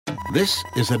This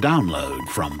is a download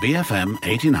from BFM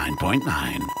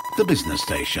 89.9, the business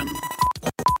station.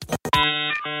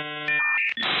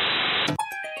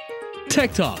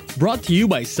 Tech Talk, brought to you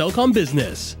by Celcom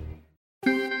Business.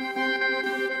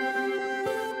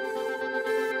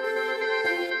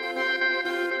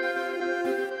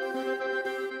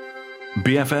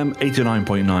 BFM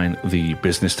 89.9, the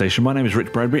business station. My name is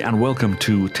Rich Bradbury and welcome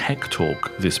to Tech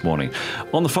Talk this morning.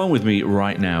 On the phone with me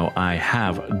right now, I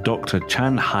have Dr.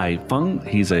 Chan Hai Fung.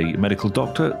 He's a medical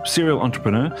doctor, serial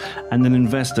entrepreneur, and an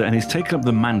investor, and he's taken up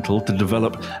the mantle to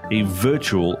develop a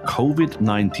virtual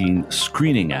COVID-19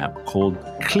 screening app called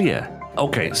Clear.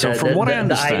 Okay, so from what I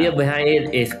understand... The idea behind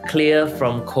it is clear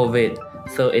from COVID,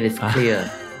 so it is clear.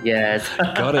 Yes.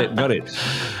 Got it.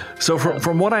 So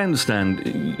from what I understand,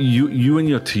 you and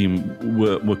your team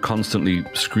were constantly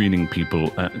screening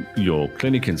people at your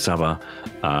clinic in Sabah,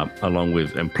 along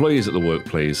with employees at the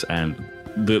workplace, and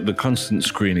the constant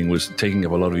screening was taking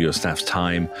up a lot of your staff's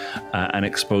time and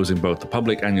exposing both the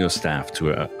public and your staff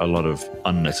to a lot of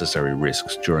unnecessary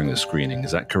risks during the screening.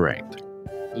 Is that correct?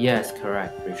 Yes,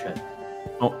 correct, Richard.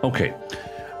 Oh, okay.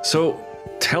 So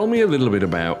tell me a little bit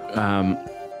about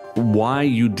why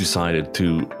you decided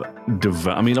to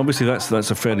develop. I mean, obviously that's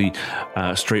a fairly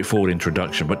straightforward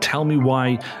introduction, but tell me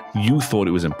why you thought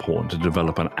it was important to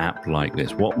develop an app like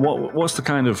this. What's the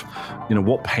kind of,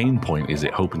 what pain point is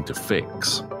it hoping to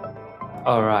fix?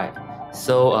 All right.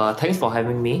 So thanks for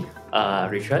having me,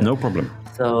 Richard. No problem.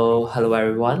 So hello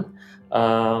everyone.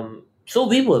 So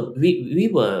we were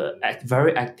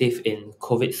very active in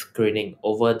COVID screening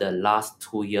over the last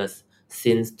 2 years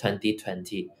since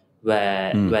 2020.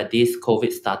 Where this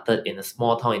COVID started in a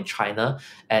small town in China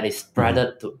and it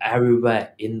spread to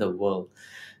everywhere in the world.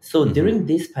 So during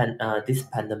this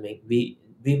pandemic, we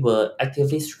were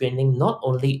actively screening not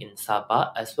only in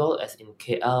Sabah as well as in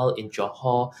KL, in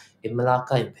Johor, in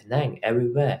Malacca, in Penang,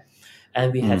 everywhere.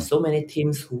 And we have so many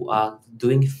teams who are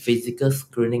doing physical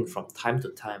screening from time to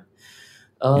time.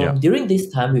 During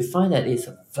this time, we find that it's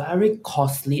a very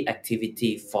costly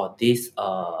activity for this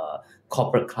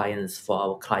corporate clients, for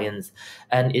our clients,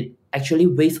 and it actually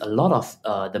wastes a lot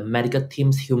of the medical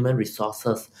team's human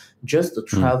resources just to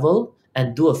travel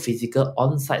and do a physical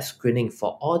on-site screening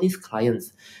for all these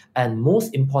clients. And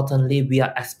most importantly, we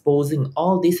are exposing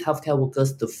all these healthcare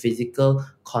workers to physical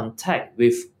contact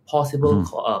with possible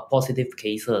positive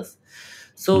cases.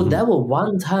 So there was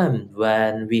one time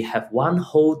when we have one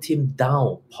whole team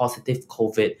down positive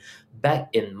COVID back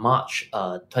in March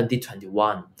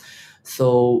 2021.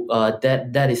 So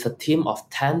that is a team of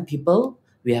 10 people.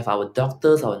 We have our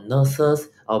doctors, our nurses,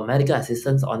 our medical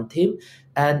assistants on team,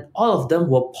 and all of them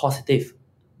were positive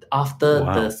after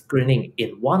the screening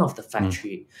in one of the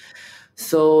factory.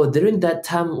 So during that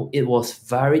time, it was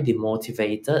very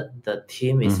demotivated. The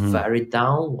team is very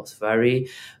down, was very,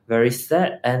 very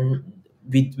sad, and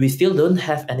we still don't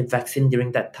have any vaccine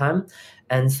during that time.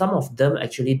 And some of them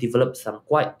actually developed some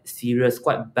quite serious,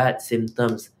 quite bad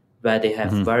symptoms where they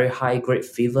have very high grade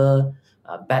fever,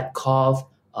 bad cough,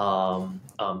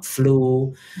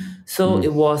 flu. So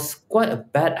it was quite a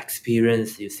bad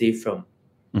experience, you see, for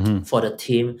the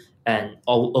team and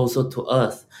also to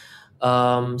us.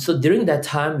 So during that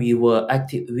time, we were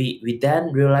active. We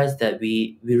then realized that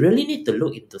we really need to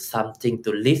look into something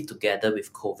to live together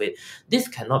with COVID. This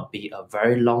cannot be a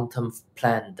very long-term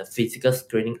plan, the physical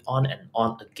screening on and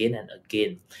on again and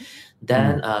again.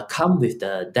 Then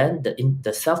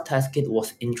the self-test kit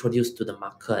was introduced to the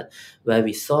market, where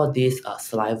we saw this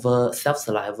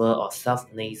self-saliva or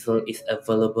self-nasal is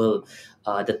available.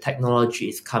 The technology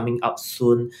is coming up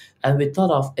soon, and we thought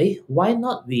of, why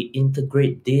not we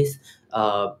integrate this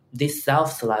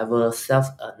self-saliva,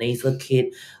 self-nasal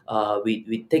kit?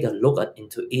 We take a look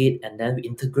into it, and then we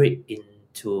integrate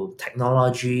into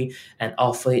technology and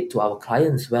offer it to our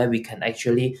clients, where we can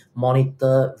actually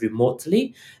monitor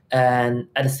remotely and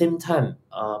at the same time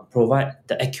provide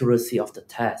the accuracy of the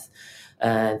test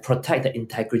and protect the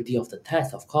integrity of the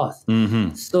test, of course.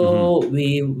 So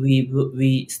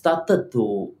we started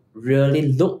to really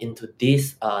look into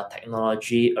this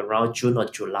technology around June or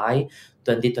July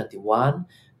 2021,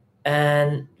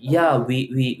 and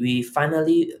we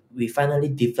finally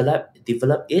developed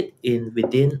it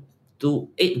within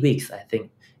 8 weeks, I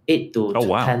think, 8 to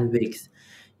 10 weeks.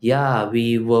 Yeah,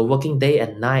 we were working day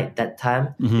and night that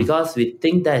time because we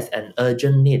think there's an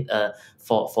urgent need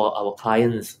for our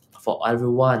clients, for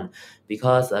everyone,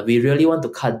 because we really want to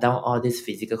cut down all this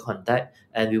physical contact,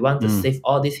 and we want to save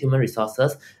all these human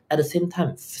resources, at the same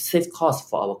time save costs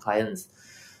for our clients.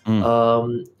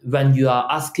 When you are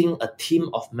asking a team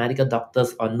of medical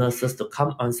doctors or nurses to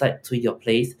come on site to your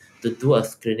place to do a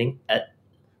screening at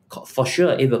for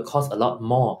sure it will cost a lot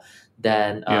more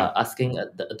than asking a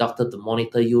doctor to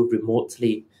monitor you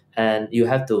remotely, and you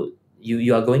have to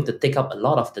you are going to take up a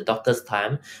lot of the doctor's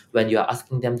time when you are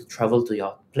asking them to travel to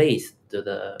your place, to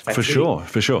the factory.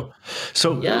 For sure.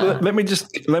 So let me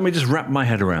just wrap my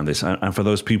head around this, and for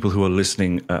those people who are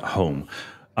listening at home,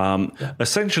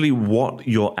 essentially what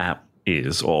your app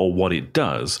is, or what it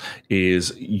does,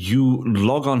 is you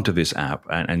log onto this app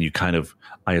and you kind of,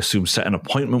 I assume, set an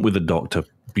appointment with a doctor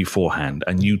beforehand,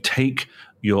 and you take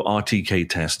your RTK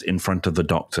test in front of the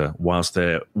doctor whilst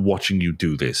they're watching you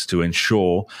do this to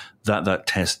ensure that that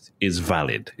test is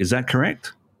valid. Is that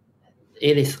correct?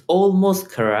 It is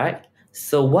almost correct.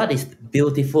 So what is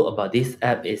beautiful about this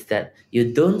app is that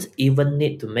you don't even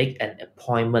need to make an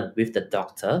appointment with the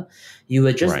doctor. You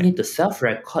will just need to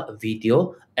self-record a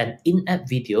video, an in-app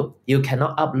video. You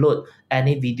cannot upload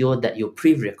any video that you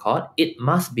pre-record. It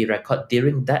must be recorded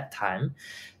during that time.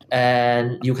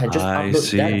 And you can just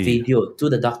upload that video to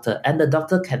the doctor, and the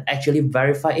doctor can actually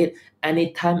verify it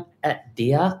anytime at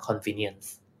their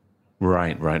convenience.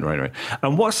 Right.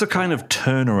 And what's the kind of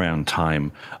turnaround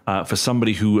time for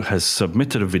somebody who has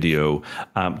submitted a video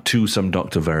to some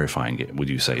doctor verifying it, would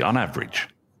you say, on average?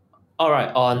 All right.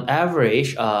 On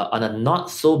average, on a not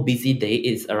so busy day,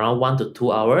 it's around 1 to 2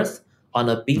 hours. On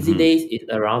a busy day, it's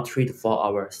around 3 to 4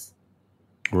 hours.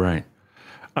 Right.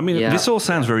 I mean, this all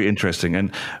sounds very interesting. And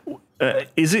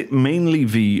is it mainly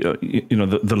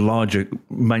the larger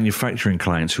manufacturing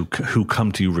clients who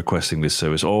come to you requesting this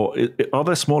service, or are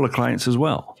there smaller clients as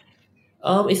well?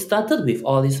 It started with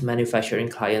all these manufacturing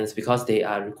clients because they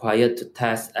are required to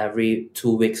test every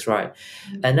 2 weeks, right?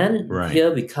 And then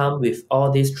here we come with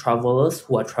all these travelers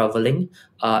who are traveling,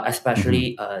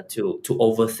 especially to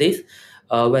overseas,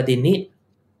 where they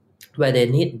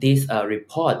need this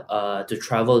report to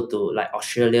travel to, like,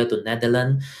 Australia, to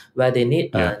Netherlands, where they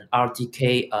need an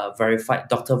RTK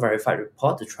doctor verified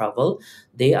report to travel.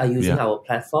 They are using our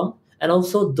platform. And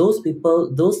also those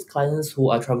clients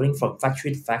who are traveling from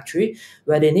factory to factory,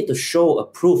 where they need to show a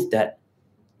proof that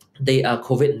they are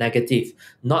COVID negative,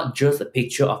 not just a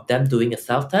picture of them doing a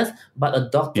self-test, but a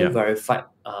doctor verified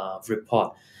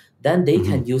report. Then they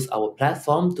can use our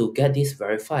platform to get this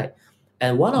verified.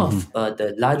 And one of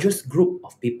the largest group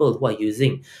of people who are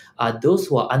using are those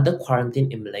who are under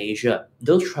quarantine in Malaysia.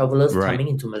 Those travelers coming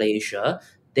into Malaysia,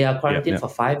 they are quarantined for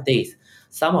 5 days.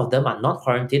 Some of them are not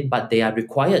quarantined, but they are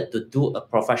required to do a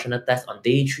professional test on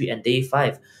day 3 and day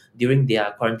 5 during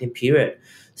their quarantine period.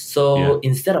 So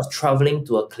instead of traveling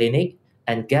to a clinic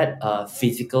and get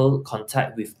physical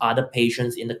contact with other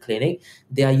patients in the clinic,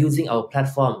 they are using our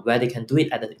platform where they can do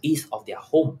it at the ease of their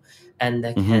home. And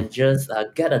they can just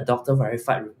get a doctor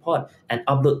verified report and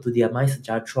upload to their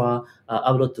MySejahtera,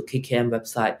 upload to KKM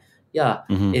website.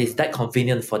 It is that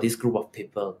convenient for this group of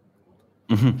people.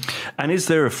 And is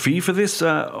there a fee for this?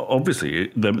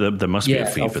 Obviously, there must be a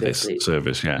fee for this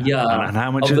service. And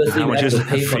how much is the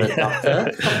pay for the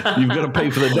doctor? You've got to pay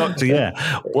for the doctor.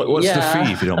 What's the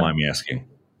fee, if you don't mind me asking?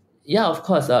 Of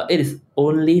course. It is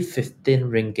only 15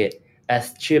 ringgit,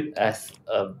 as cheap as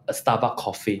a Starbucks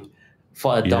coffee,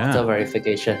 for a doctor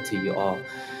verification to you all.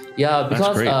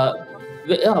 Because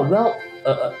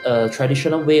a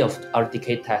traditional way of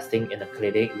RTK testing in a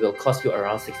clinic will cost you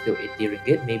around 60 to 80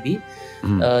 ringgit maybe.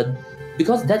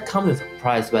 Because that comes with a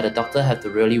price where the doctor have to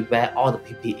really wear all the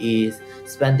PPEs,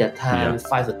 spend their time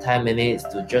 5 to 10 minutes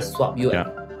to just swab you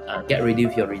and get ready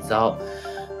with your result.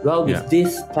 Well, with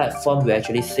this platform, we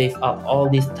actually save up all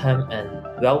this time, and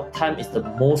time is the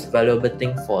most valuable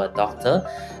thing for a doctor.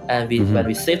 And when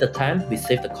we save the time, we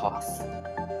save the cost.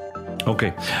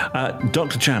 Okay.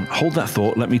 Dr. Chan, hold that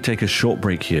thought. Let me take a short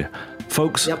break here.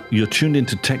 Folks, you're tuned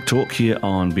into Tech Talk here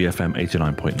on BFM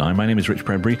 89.9. My name is Rich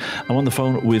Bradbury. I'm on the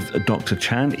phone with Dr.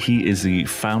 Chan. He is the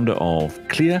founder of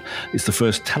Clear. It's the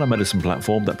first telemedicine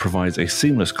platform that provides a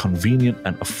seamless, convenient,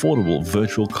 and affordable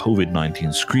virtual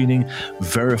COVID-19 screening,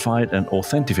 verified and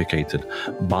authenticated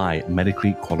by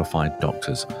medically qualified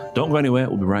doctors. Don't go anywhere.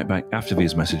 We'll be right back after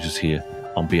these messages here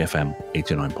on BFM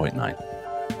 89.9.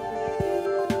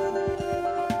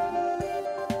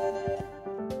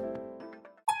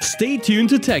 Stay tuned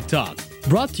to Tech Talk,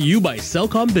 brought to you by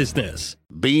Celcom Business.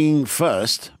 Being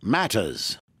first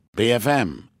matters.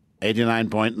 BFM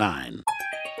 89.9.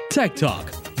 Tech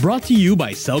Talk, brought to you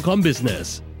by Celcom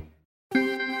Business.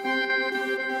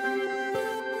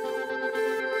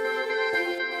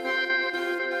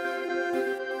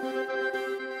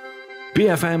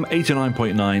 BFM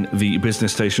 89.9, the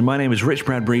business station. My name is Rich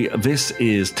Bradbury. This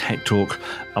is Tech Talk.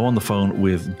 I'm on the phone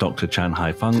with Dr. Chan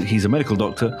Hai-Fung. He's a medical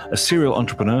doctor, a serial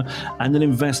entrepreneur, and an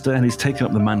investor, and he's taken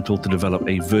up the mantle to develop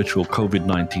a virtual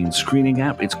COVID-19 screening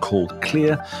app. It's called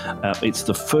Clear. It's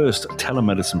the first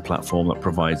telemedicine platform that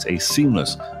provides a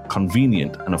seamless,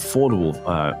 convenient, and affordable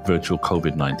virtual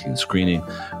COVID-19 screening,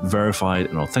 verified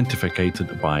and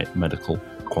authenticated by medical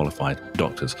qualified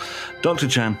doctors. Dr.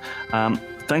 Chan,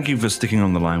 thank you for sticking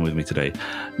on the line with me today.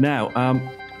 Now,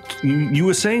 you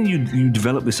were saying you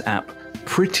developed this app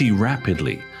pretty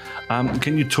rapidly.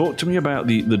 Can you talk to me about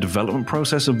the development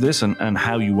process of this and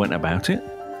how you went about it?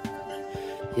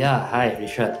 Yeah, hi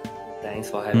Richard. Thanks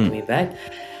for having me back.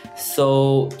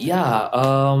 So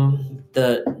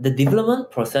the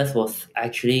development process was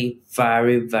actually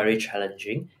very, very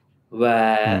challenging,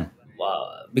 where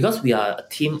because we are a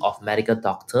team of medical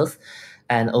doctors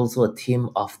and also a team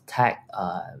of tech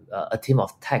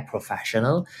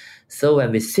professional. So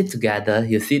when we sit together,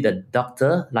 you see the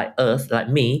doctor like us, like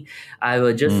me, I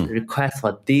will just request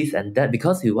for this and that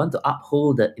because we want to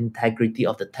uphold the integrity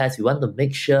of the test. We want to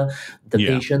make sure the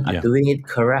patient are doing it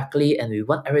correctly, and we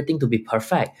want everything to be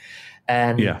perfect.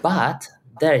 But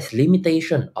there is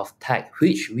limitation of tech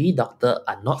which we doctor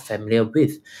are not familiar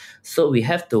with. So we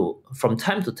have to, from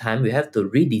time to time, we have to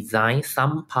redesign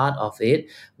some part of it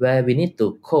where we need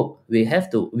to cope. We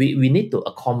need to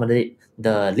accommodate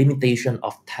the limitation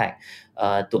of tech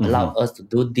to allow us to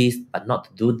do this but not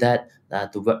to do that,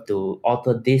 to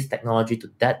alter this technology to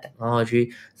that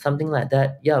technology, something like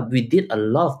that. Yeah, we did a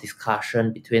lot of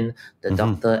discussion between the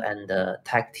doctor and the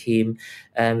tech team,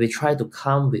 and we try to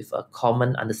come with a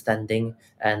common understanding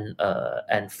and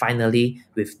finally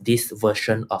with this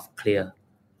version of Clear.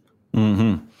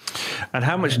 And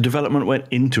how much development went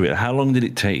into it? How long did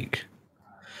it take?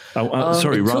 What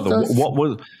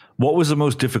was the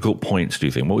most difficult points, do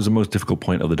you think? What was the most difficult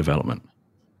point of the development?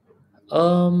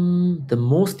 The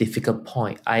most difficult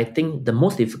point, I think the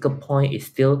most difficult point is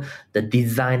still the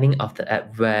designing of the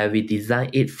app, where we design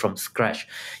it from scratch.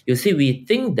 You see, we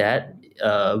think that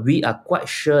we are quite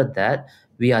sure that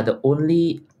we are the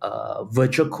only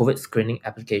virtual COVID screening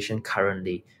application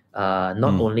currently,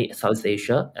 not only Southeast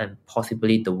Asia and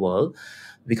possibly the world,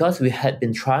 because we had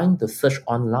been trying to search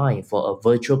online for a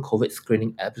virtual COVID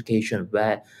screening application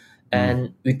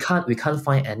and we can't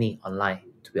find any online,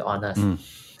 to be honest.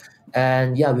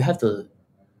 And we have to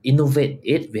innovate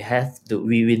it.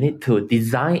 We need to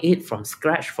design it from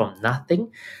scratch, from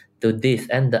nothing to this.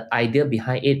 And the idea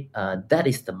behind it, that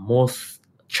is the most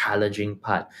challenging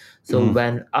part. So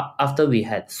when after we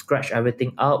had scratched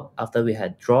everything out, after we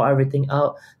had draw everything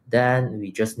out, then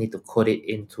we just need to code it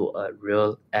into a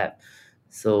real app.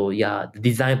 So the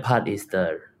design part is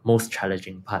the most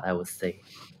challenging part, I would say.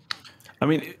 I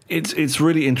mean, it's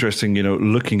really interesting,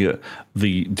 looking at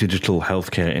the digital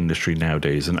healthcare industry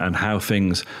nowadays and how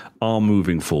things are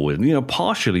moving forward,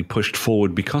 partially pushed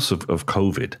forward because of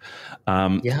COVID.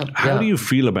 How do you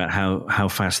feel about how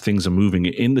fast things are moving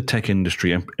in the tech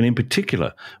industry and in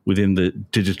particular within the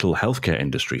digital healthcare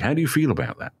industry? How do you feel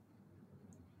about that?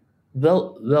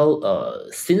 Well,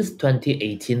 since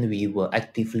 2018, we were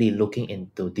actively looking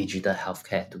into digital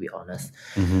healthcare, to be honest.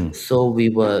 So we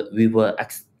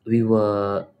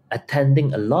were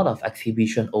attending a lot of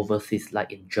exhibition overseas,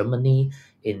 like in Germany,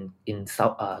 in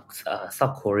South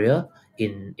Korea,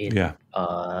 in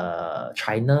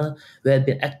China. We have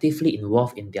been actively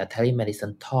involved in their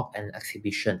telemedicine talk and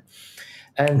exhibition.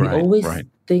 And we always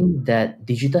think that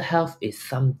digital health is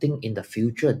something in the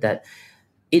future that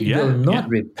it will not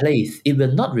replace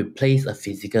a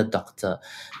physical doctor,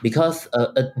 because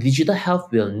a digital health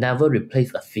will never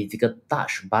replace a physical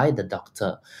touch by the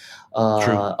doctor.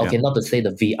 Not to say the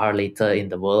VR later in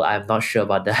the world, I'm not sure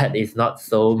about that. It's not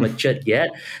so matured yet.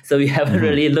 So we haven't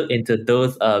really looked into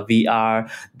those VR,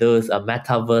 those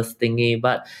metaverse thingy.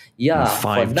 But 5G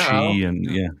for now, and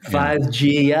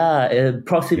 5G,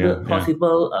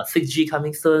 possible 6G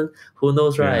coming soon. Who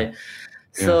knows, right?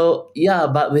 So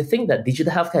but we think that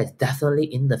digital healthcare is definitely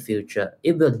in the future.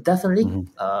 It will definitely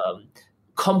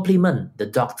complement the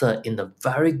doctor in a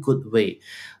very good way,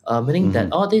 meaning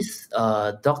that all these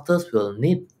doctors will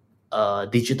need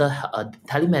digital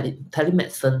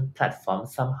telemedicine platform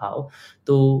somehow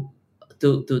to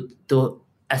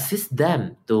assist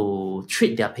them to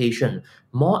treat their patient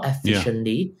more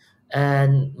efficiently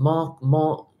and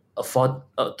to offer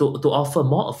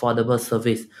more affordable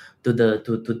service to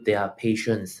their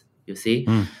patients. You see,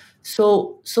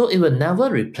 so it will never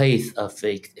replace a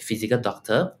physical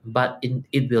doctor, but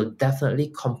it will definitely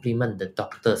complement the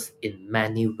doctors in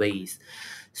many ways.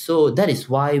 So that is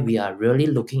why we are really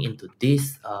looking into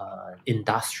this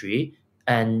industry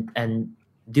and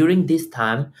during this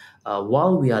time,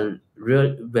 while we are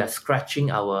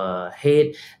scratching our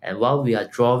head, and while we are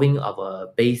drawing our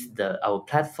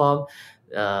platform,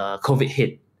 COVID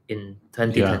hit in Yeah.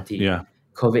 2020. Yeah.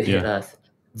 COVID hit Yeah. us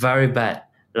very bad,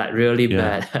 like really Yeah.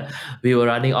 bad. We were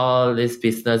running all this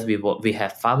business. We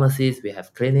have pharmacies, we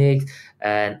have clinics,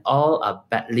 and all are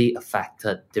badly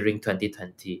affected during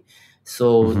 2020.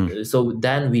 So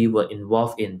then we were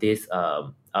involved in this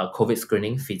COVID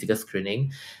screening, physical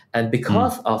screening, and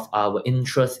because of our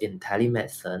interest in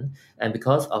telemedicine, and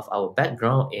because of our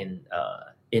background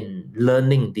in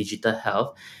learning digital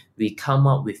health, we came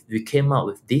out with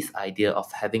this idea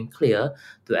of having Clear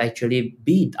to actually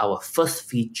be our first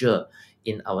feature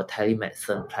in our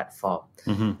telemedicine platform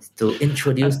to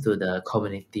introduce to the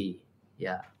community.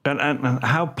 Yeah. And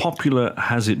how popular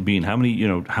has it been? How many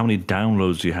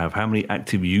downloads do you have? How many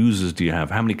active users do you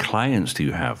have? How many clients do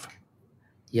you have?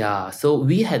 Yeah, so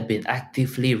we had been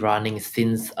actively running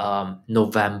since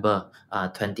November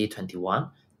 2021.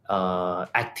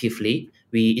 Actively,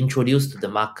 we introduced to the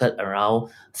market around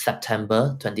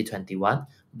September 2021,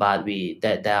 but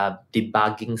there are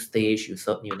debugging stage,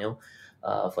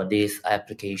 for this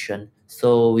application.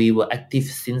 So we were active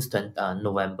since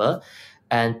November,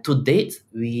 and to date,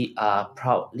 we are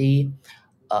proudly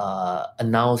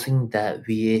announcing that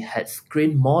we had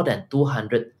screened more than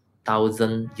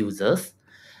 200,000 users,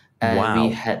 and we Wow.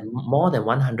 had more than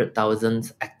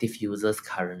 100,000 active users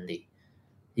currently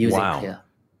using Wow. Clear.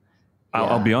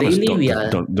 I'll be honest, Daily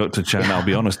Dr. Chan, I'll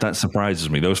be honest, that surprises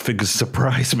me. Those figures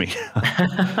surprise me.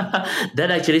 that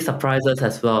actually surprises us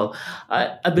as well.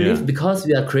 I believe Yeah. because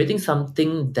we are creating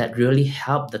something that really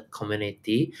help the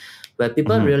community, where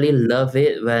people really love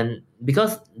it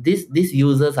because these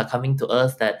users are coming to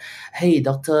us that, hey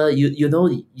doctor, you know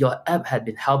your app had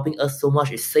been helping us so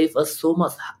much. It saved us so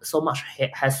much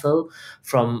hassle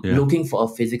from Yeah. looking for a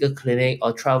physical clinic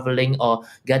or traveling or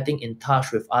getting in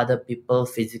touch with other people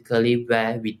physically,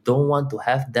 where we don't want to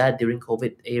have that during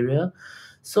COVID area.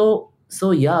 So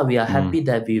yeah, we are happy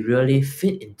that we really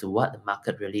fit into what the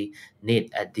market really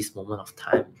need at this moment of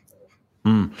time.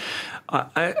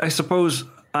 I suppose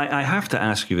I have to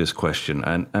ask you this question,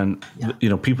 and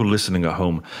people listening at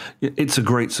home, it's a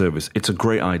great service, it's a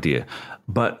great idea,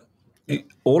 but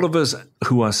all of us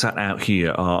who are sat out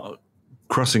here are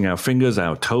crossing our fingers,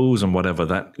 our toes, and whatever,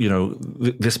 that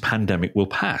this pandemic will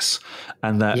pass,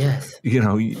 and that Yes.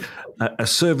 a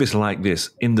service like this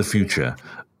in the future,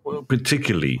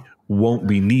 particularly, won't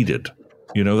be needed.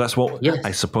 That's what Yes.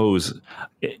 I suppose.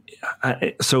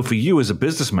 So for you as a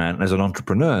businessman, as an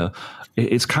entrepreneur,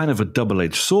 it's kind of a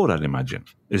double-edged sword, I'd imagine.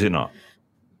 Is it not?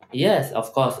 Yes,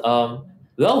 of course.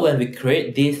 Well, when we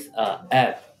create this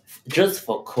app just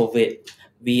for COVID,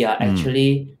 we are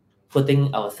actually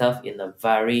putting ourselves in a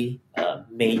very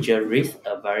major risk,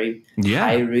 a very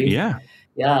high risk,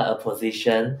 a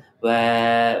position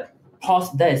where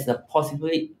there is a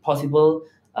possibility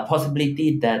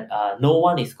that no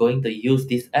one is going to use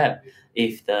this app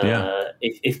if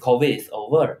if COVID is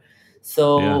over.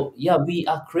 So we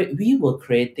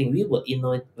were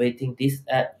innovating this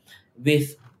app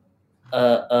with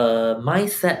a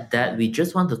mindset that we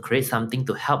just want to create something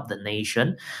to help the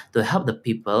nation, to help the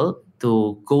people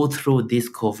to go through this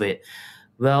COVID.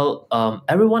 Well,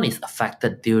 everyone is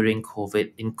affected during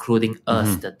COVID, including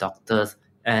us, the doctors,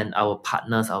 and our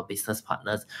partners, our business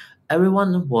partners.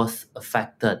 Everyone was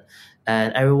affected,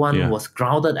 and everyone was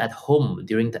grounded at home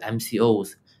during the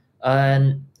MCOs.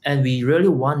 And we really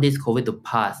want this COVID to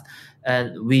pass.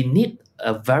 And we need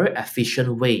a very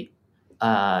efficient way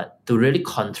to really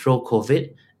control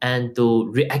COVID and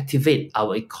to reactivate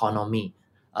our economy,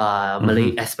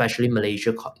 especially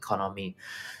Malaysia economy.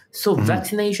 So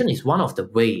vaccination is one of the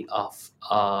way of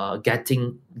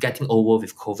getting over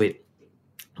with COVID.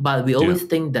 But we always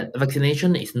think that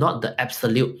vaccination is not the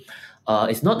absolute,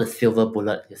 it's not the silver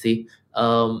bullet, you see.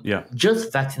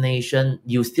 Just vaccination,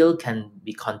 you still can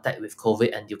be contact with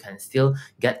COVID and you can still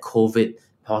get COVID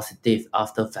positive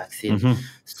after vaccine.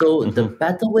 So the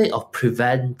better way of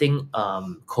preventing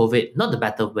COVID, not the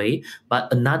better way,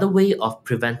 but another way of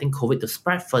preventing COVID to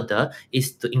spread further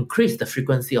is to increase the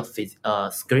frequency of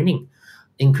screening.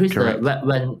 Increase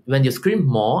when you screen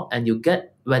more and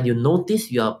when you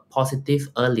notice you are positive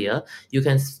earlier, you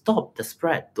can stop the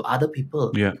spread to other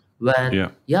people.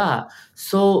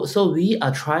 So we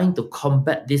are trying to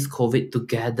combat this COVID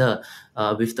together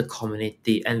with the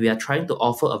community, and we are trying to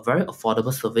offer a very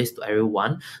affordable service to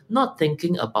everyone, not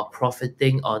thinking about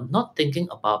profiting or not thinking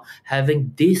about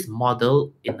having this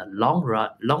model in the long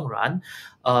run.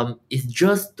 It's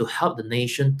just to help the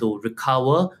nation to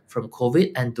recover from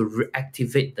COVID and to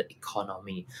reactivate the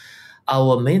economy.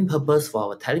 our main purpose for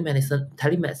our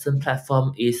telemedicine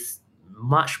platform is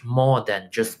much more than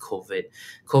just COVID.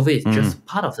 COVID is just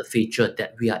part of the feature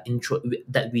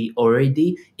that we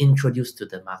already introduced to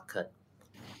the market.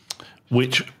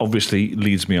 Which obviously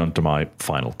leads me on to my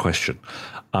final question.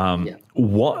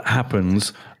 What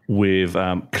happens with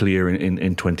Clear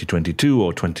in 2022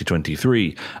 or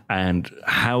 2023? And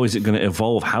how is it going to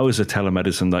evolve? How is the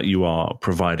telemedicine that you are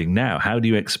providing now? How do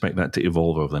you expect that to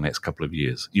evolve over the next couple of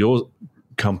years? Your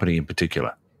company in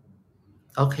particular.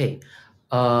 Okay.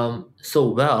 In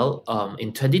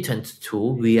 2022,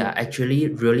 we are actually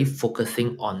really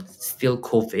focusing on still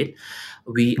COVID.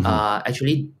 We are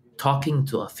actually talking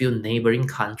to a few neighboring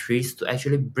countries to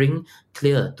actually bring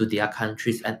Clear to their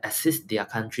countries and assist their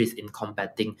countries in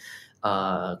combating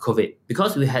COVID.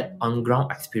 Because we had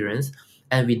on-ground experience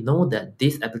and we know that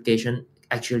this application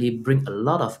actually bring a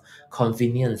lot of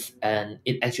convenience and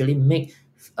it actually make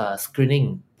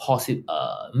screening possible,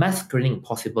 mass screening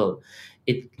possible.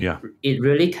 It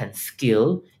really can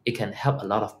scale. It can help a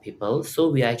lot of people. So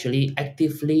we are actually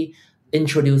actively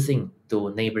introducing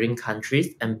to neighboring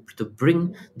countries and to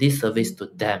bring this service to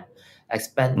them,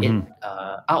 expand it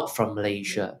out from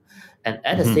Malaysia. And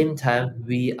at the same time,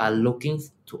 we are looking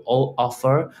to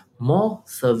offer more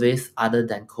service other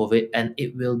than COVID, and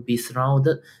it will be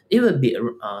surrounding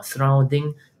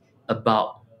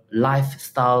about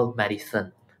lifestyle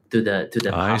medicine to the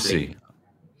public.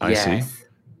 I see.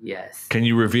 Yes. Can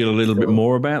you reveal a little bit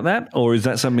more about that, or is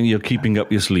that something you're keeping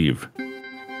up your sleeve?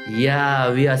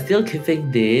 Yeah, we are still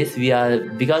keeping this.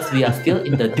 Because we are still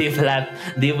in the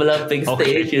developing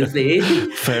stage, you see.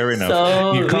 Fair enough.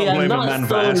 So you can't blame a man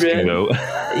for asking, though.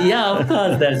 Yeah, of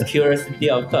course, there's curiosity,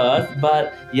 of course.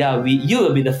 But yeah, you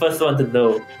will be the first one to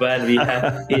know when we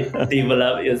have it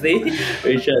developed, you see,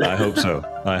 Richard. I hope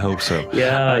so.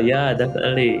 Yeah,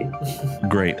 definitely.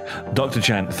 Great. Dr.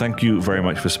 Chan, thank you very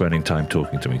much for spending time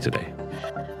talking to me today.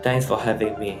 Thanks for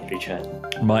having me, Richard.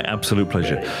 My absolute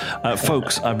pleasure.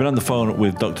 Folks, I've been on the phone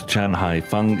with Dr. Chan Hai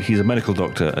Fung. He's a medical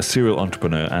doctor, a serial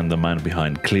entrepreneur, and the man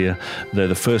behind Clear. They're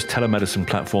the first telemedicine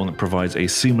platform that provides a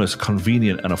seamless,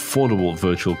 convenient, and affordable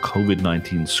virtual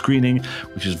COVID-19 screening,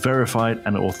 which is verified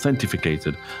and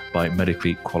authenticated by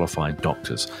medically qualified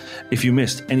doctors. If you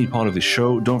missed any part of this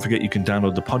show, don't forget you can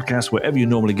download the podcast wherever you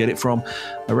normally get it from.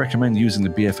 I recommend using the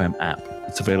BFM app.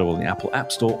 It's available in the Apple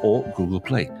App Store or Google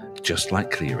Play, just like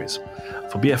Clear is.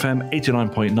 For BFM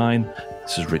 89.9,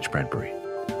 this is Rich Bradbury.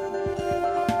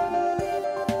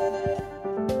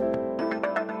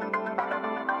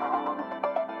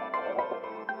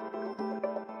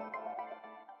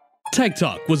 Tech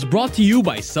Talk was brought to you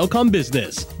by Celcom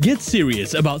Business. Get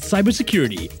serious about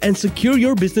cybersecurity and secure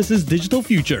your business's digital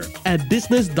future at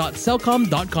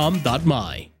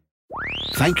business.celcom.com.my.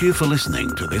 Thank you for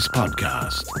listening to this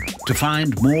podcast. To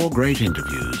find more great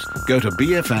interviews, go to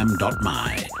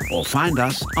bfm.my or find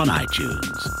us on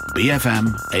iTunes.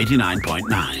 BFM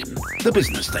 89.9, the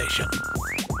business station.